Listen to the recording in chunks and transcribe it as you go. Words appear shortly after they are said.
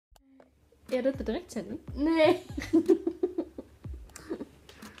Är det inte direktsändning? Nej.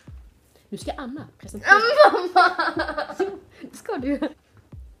 Nu ska Anna presentera. Mamma! Det ska du.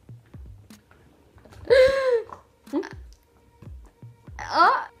 Ja.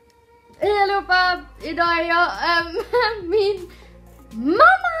 Hej allihopa! Idag är jag min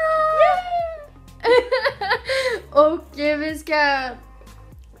mamma! Och vi ska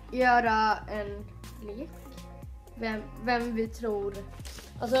göra en lek. Vem vi tror.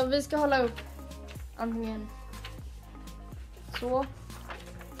 Alltså vi ska hålla upp antingen så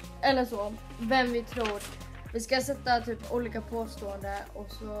eller så. Vem vi tror. Vi ska sätta typ olika påståenden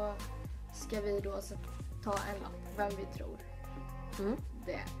och så ska vi då ta en lapp. Vem vi tror.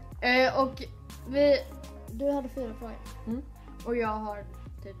 Det. Och du hade 4 frågor. Och jag har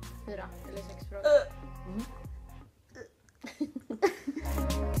typ 4 eller 6 frågor.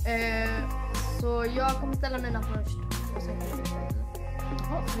 Så jag kommer ställa mina först. Och sen kommer du.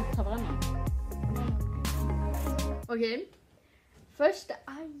 Jaha, så vi tar varannan. Okej. Första.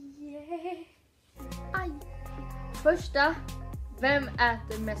 Aj. Första. Vem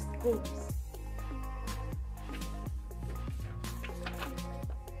äter mest godis?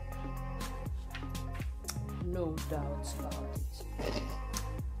 No doubts about it.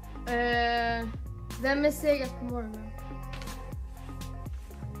 Vem är segast på morgonen?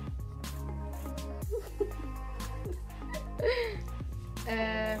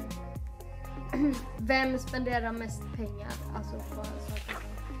 Vem spenderar mest pengar? Alltså på saker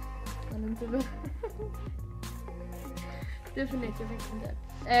man inte vill. Du förnekar faktiskt inte.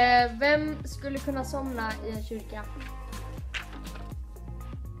 Vem skulle kunna somna i en kyrka?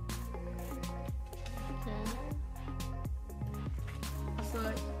 Alltså,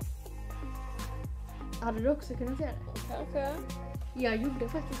 hade du också kunnat se det? Kanske. Jag gjorde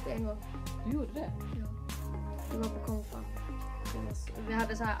faktiskt det en gång. Du gjorde det? Ja. Det var på konfan. Vi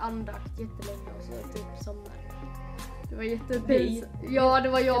hade så här andakt jättelänge och så typ somnade. Det var jättepinsamt. Ja, det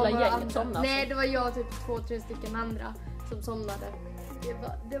var jag och andra. Somnade, nej, det var jag och typ 2-3 stycken andra som somnade.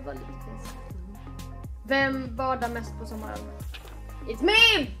 Det var lite pinsamt. Vem badar mest på sommaren? It's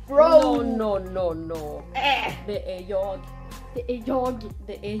me, bro! No. Det är jag. Det är jag.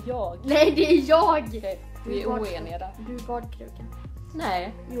 Det är jag. Nej, det är jag! Okay. Vi är oeniga där. Du är badkruka.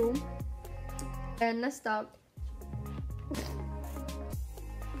 Nej. Jo. Nästa.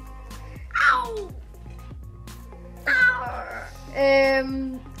 Au!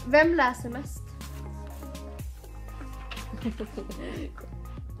 Vem läser mest?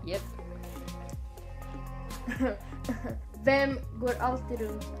 Yep. Vem går alltid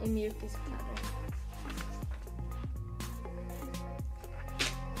runt i mjukiskläder?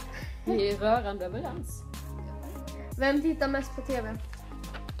 Vi är rörande överens. Vem tittar mest på TV?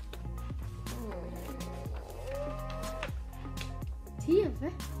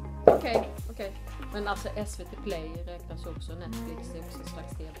 TV? Okej. Men alltså SVT Play räknas också. Netflix är också en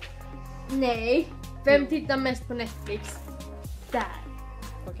slags TV. Nej. Vem tittar mest på Netflix? Där.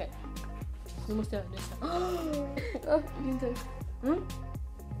 Okej. Nu måste jag lyssna. Din tur.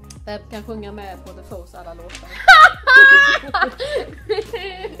 Vem kan sjunga med på The Foes alla låtar?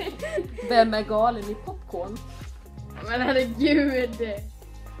 Vem är galen i popcorn? Men herregud.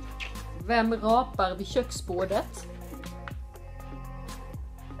 Vem rapar vid köksbordet?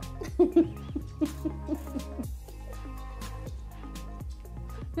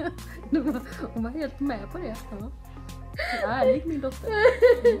 Hon var helt med på det. Ärlig min dotter.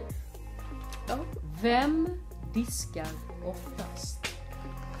 Ja. Vem diskar oftast?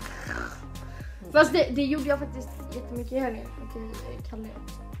 Fast det gjorde jag faktiskt jättemycket i helgen. Okej, Kalle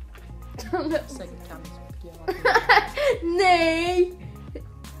också. Säkert kan jag. Nej!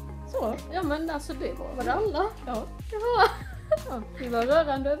 Så, ja men alltså det var det alla? Ja. Jaha. Ja, vi var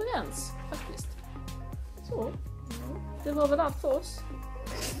rörande överens faktiskt. Så, det var väl allt för oss.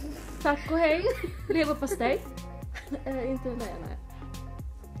 Tack och hej. Leverpastej. Inte nej.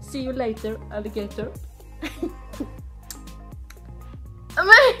 See you later, alligator.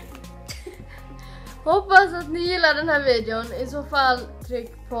 Men hoppas att ni gillar den här videon. I så fall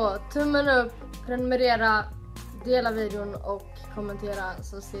tryck på tummen upp, prenumerera, dela videon och kommentera,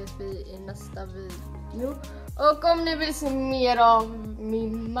 så ses vi i nästa video. Och om ni vill se mer av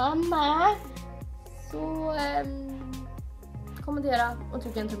min mamma så kommentera och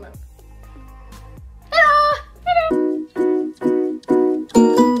tryck en tumme upp.